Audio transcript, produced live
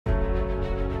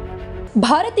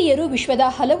ಭಾರತೀಯರು ವಿಶ್ವದ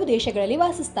ಹಲವು ದೇಶಗಳಲ್ಲಿ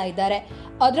ವಾಸಿಸ್ತಾ ಇದ್ದಾರೆ.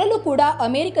 ಅದರಲ್ಲೂ ಕೂಡ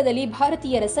ಅಮೆರಿಕದಲ್ಲಿ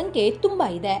ಭಾರತೀಯರ ಸಂಖ್ಯೆ ತುಂಬಾ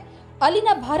ಇದೆ. ಅಲ್ಲಿನ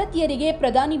ಭಾರತೀಯರಿಗೆ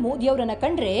ಪ್ರಧಾನಿ ಮೋದಿ ಅವರನ್ನ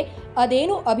ಕಂಡ್ರೆ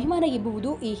ಅದೇನು ಅಭಿಮಾನ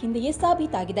ಎಂಬುದು ಈ ಹಿಂದೆಯೇ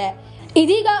ಸಾಬೀತಾಗಿದೆ.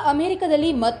 ಇದೀಗ ಅಮೆರಿಕದಲ್ಲಿ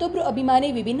ಮತ್ತೊಬ್ಬರು ಅಭಿಮಾನಿ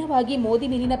ವಿಭಿನ್ನವಾಗಿ ಮೋದಿ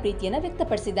ಮೇಲಿನ ಪ್ರೀತಿಯನ್ನು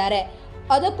ವ್ಯಕ್ತಪಡಿಸಿದ್ದಾರೆ.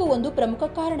 ಅದಕ್ಕೂ ಒಂದು ಪ್ರಮುಖ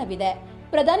ಕಾರಣವಿದೆ.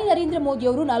 ಪ್ರಧಾನಿ ನರೇಂದ್ರ ಮೋದಿ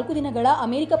ಅವರು 4 ದಿನಗಳ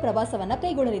ಅಮೆರಿಕ ಪ್ರವಾಸವನ್ನ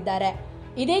ಕೈಗೊಳ್ಳಲಿದ್ದಾರೆ.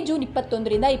 ಇದೇ ಜೂನ್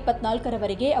 21ರಿಂದ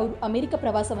 24ರವರೆಗೆ ಅವರು ಅಮೆರಿಕ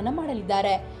ಪ್ರವಾಸವನ್ನ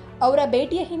ಮಾಡಲಿದ್ದಾರೆ. ಅವರ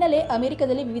ಭೇಟಿಯ ಹಿನ್ನೆಲೆ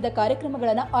ಅಮೆರಿಕದಲ್ಲಿ ವಿವಿಧ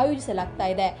ಕಾರ್ಯಕ್ರಮಗಳನ್ನು ಆಯೋಜಿಸಲಾಗ್ತಾ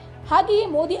ಇದೆ. ಹಾಗೆಯೇ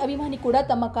ಮೋದಿ ಅಭಿಮಾನಿ ಕೂಡ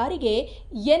ತಮ್ಮ ಕಾರಿಗೆ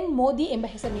ಎನ್ ಮೋದಿ ಎಂಬ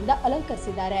ಹೆಸರಿನಿಂದ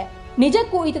ಅಲಂಕರಿಸಿದ್ದಾರೆ.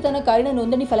 ನಿಜಕ್ಕೂ ಈತ ತನ್ನ ಕಾರಿನ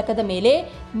ನೋಂದಣಿ ಫಲಕದ ಮೇಲೆ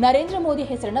ನರೇಂದ್ರ ಮೋದಿ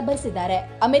ಹೆಸರನ್ನ ಬರೆಸಿದ್ದಾರೆ.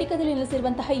 ಅಮೆರಿಕದಲ್ಲಿ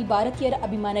ನೆಲೆಸಿರುವಂತಹ ಈ ಭಾರತೀಯರ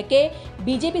ಅಭಿಮಾನಕ್ಕೆ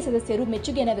ಬಿಜೆಪಿ ಸದಸ್ಯರು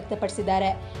ಮೆಚ್ಚುಗೆಯನ್ನು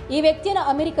ವ್ಯಕ್ತಪಡಿಸಿದ್ದಾರೆ. ಈ ವ್ಯಕ್ತಿಯನ್ನು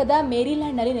ಅಮೆರಿಕದ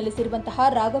ಮೇರಿಲ್ಯಾಂಡ್ನಲ್ಲಿ ನೆಲೆಸಿರುವಂತಹ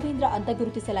ರಾಘವೇಂದ್ರ ಅಂತ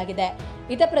ಗುರುತಿಸಲಾಗಿದೆ.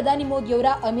 ಈತ ಪ್ರಧಾನಿ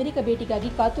ಮೋದಿಯವರ ಅಮೆರಿಕ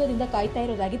ಭೇಟಿಗಾಗಿ ಕಾತುರದಿಂದ ಕಾಯ್ತಾ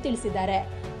ಇರೋದಾಗಿ ತಿಳಿಸಿದ್ದಾರೆ.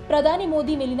 ಪ್ರಧಾನಿ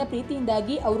ಮೋದಿ ಮೇಲಿನ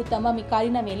ಪ್ರೀತಿಯಿಂದಾಗಿ ಅವರು ತಮ್ಮ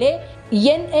ಕಾರಿನ ಮೇಲೆ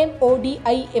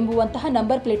NMODI ಎಂಬುವಂತಹ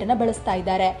ನಂಬರ್ ಪ್ಲೇಟ್ ಅನ್ನು ಬಳಸ್ತಾ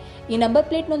ಇದ್ದಾರೆ. ಈ ನಂಬರ್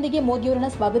ಪ್ಲೇಟ್ನೊಂದಿಗೆ ಮೋದಿಯವರನ್ನ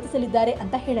ಸ್ವಾಗತಿಸಲಿದ್ದಾರೆ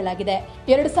ಅಂತ ಹೇಳಲಾಗಿದೆ.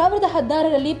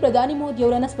 2016ರಲ್ಲಿ ಪ್ರಧಾನಿ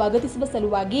ಮೋದಿಯವರನ್ನ ಸ್ವಾಗತಿಸುವ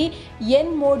ಸಲುವಾಗಿ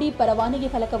ಎನ್ ಮೋಡಿ ಪರವಾನಗಿ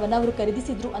ಫಲಕವನ್ನು ಅವರು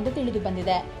ಖರೀದಿಸಿದ್ರು ಅಂತ ತಿಳಿದು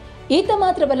ಬಂದಿದೆ. ಈತ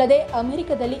ಮಾತ್ರವಲ್ಲದೆ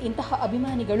ಅಮೆರಿಕದಲ್ಲಿ ಇಂತಹ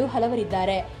ಅಭಿಮಾನಿಗಳು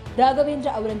ಹಲವರಿದ್ದಾರೆ. ರಾಘವೇಂದ್ರ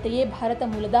ಅವರಂತೆಯೇ ಭಾರತ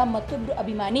ಮೂಲದ ಮತ್ತೊಬ್ಬರು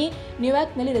ಅಭಿಮಾನಿ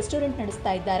ನ್ಯೂಯಾರ್ಕ್ನಲ್ಲಿ ರೆಸ್ಟೋರೆಂಟ್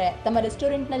ನಡೆಸ್ತಾ ಇದ್ದಾರೆ. ತಮ್ಮ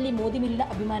ರೆಸ್ಟೋರೆಂಟ್ನಲ್ಲಿ ಮೋದಿ ಮೇಲಿನ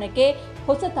ಅಭಿಮಾನಕ್ಕೆ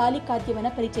ಹೊಸ ಥಾಲಿ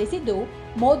ಖಾದ್ಯವನ್ನು ಪರಿಚಯಿಸಿದ್ದು,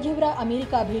 ಮೋದಿಯವರ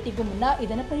ಅಮೆರಿಕ ಭೇಟಿಗೂ ಮುನ್ನ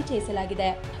ಇದನ್ನು ಪರಿಚಯಿಸಲಾಗಿದೆ.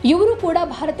 ಇವರು ಕೂಡ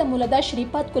ಭಾರತ ಮೂಲದ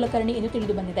ಶ್ರೀಪಾದ್ ಕುಲಕರ್ಣಿ ಎಂದು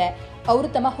ತಿಳಿದು ಬಂದಿದೆ. ಅವರು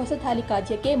ತಮ್ಮ ಹೊಸ ಥಾಲಿ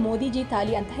ಖಾದ್ಯಕ್ಕೆ ಮೋದಿಜಿ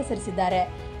ಥಾಲಿ ಅಂತ ಹೆಸರಿಸಿದ್ದಾರೆ.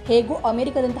 ಹೇಗೂ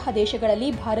ಅಮೆರಿಕದಂತಹ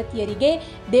ದೇಶಗಳಲ್ಲಿ ಭಾರತೀಯರಿಗೆ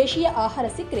ದೇಶೀಯ ಆಹಾರ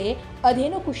ಸಿಕ್ಕರೆ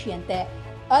ಅದೇನೋ ಖುಷಿಯಂತೆ.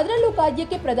 ಅದರಲ್ಲೂ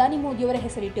ಖಾದ್ಯಕ್ಕೆ ಪ್ರಧಾನಿ ಮೋದಿಯವರ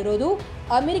ಹೆಸರಿಟ್ಟಿರೋದು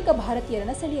ಅಮೆರಿಕ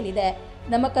ಭಾರತೀಯರನ್ನ ಸೆಳೆಯಲಿದೆ.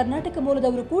 ನಮ್ಮ ಕರ್ನಾಟಕ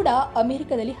ಮೂಲದವರು ಕೂಡ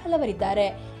ಅಮೆರಿಕದಲ್ಲಿ ಹಲವರಿದ್ದಾರೆ.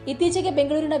 ಇತ್ತೀಚೆಗೆ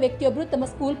ಬೆಂಗಳೂರಿನ ವ್ಯಕ್ತಿಯೊಬ್ಬರು ತಮ್ಮ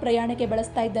ಸ್ಕೂಲ್ ಪ್ರಯಾಣಕ್ಕೆ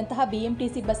ಬಳಸ್ತಾ ಇದ್ದಂತಹ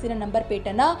BMTC ಬಸ್ಸಿನ ನಂಬರ್ ಪ್ಲೇಟ್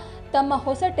ಅನ್ನ ತಮ್ಮ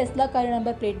ಹೊಸ ಟೆಸ್ಲಾ ಕಾರಿನ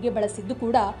ನಂಬರ್ ಪ್ಲೇಟ್ಗೆ ಬಳಸಿದ್ದು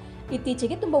ಕೂಡ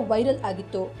ಇತ್ತೀಚೆಗೆ ತುಂಬಾ ವೈರಲ್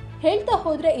ಆಗಿತ್ತು. ಹೇಳ್ತಾ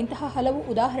ಹೋದ್ರೆ ಇಂತಹ ಹಲವು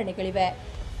ಉದಾಹರಣೆಗಳಿವೆ.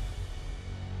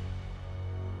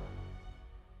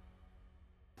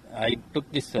 I took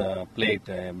this plate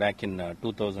back in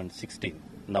 2016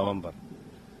 November.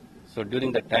 So during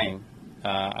that time,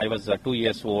 I was 2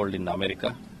 years old in America.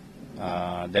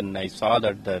 Then I saw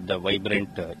that the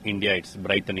vibrant India, it's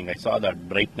brightening. I saw that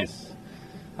brightness,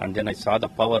 and then I saw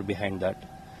the power behind that.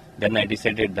 Then I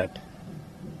decided that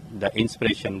the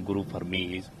inspiration guru for me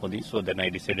is Modi. So then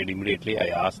I decided immediately. I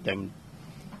asked them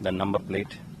the number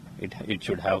plate. It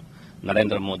should have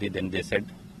Narendra Modi. Then they said,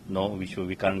 no,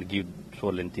 we can't give so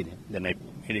lengthy name. Then I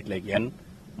made it like N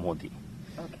Modi.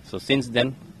 Okay. So since then,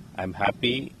 I'm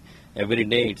happy. Every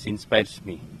day it inspires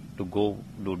me to go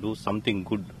to do something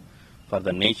good for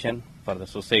the nation, for the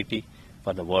society,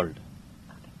 for the world.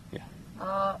 Okay.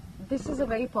 Yeah. This is a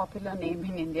very popular name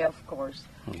in India, of course.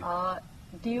 Yeah.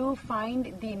 Do you find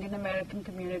the Indian American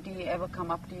community ever come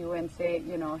up to you and say,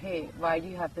 hey, why do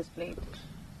you have this plate?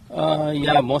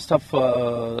 Yeah, most of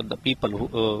the people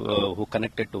who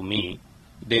connected to me,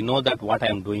 they know that what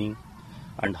I am doing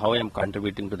and how I am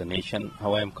contributing to the nation,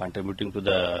 how I am contributing to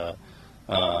the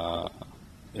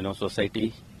society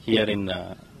here in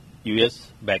US,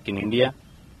 back in India,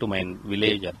 to my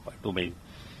village or to my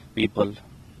people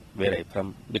where I from,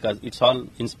 because it's all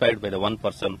inspired by the one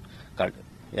person called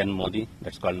N Modi,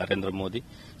 that's called Narendra Modi.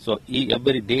 So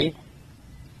every day,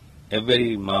 every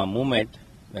moment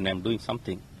when I'm doing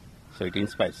something, so it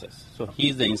inspires us. So he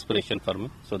is the inspiration for me,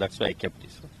 so that's why I kept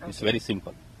this. Okay. It's very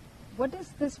simple. What does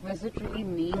this visit really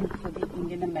mean for the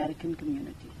Indian American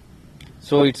community?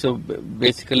 So it's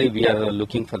basically we are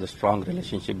looking for the strong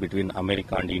relationship between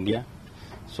America and India.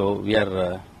 So we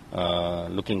are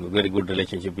looking very good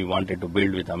relationship we wanted to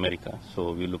build with America. So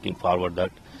we're looking forward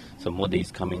that so Modi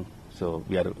is coming. So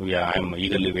I'm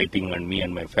eagerly waiting, and me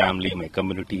and my family, my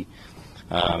community,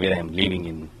 where I am living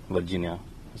in Virginia.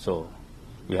 So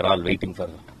we are all waiting for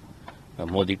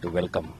Modi to welcome.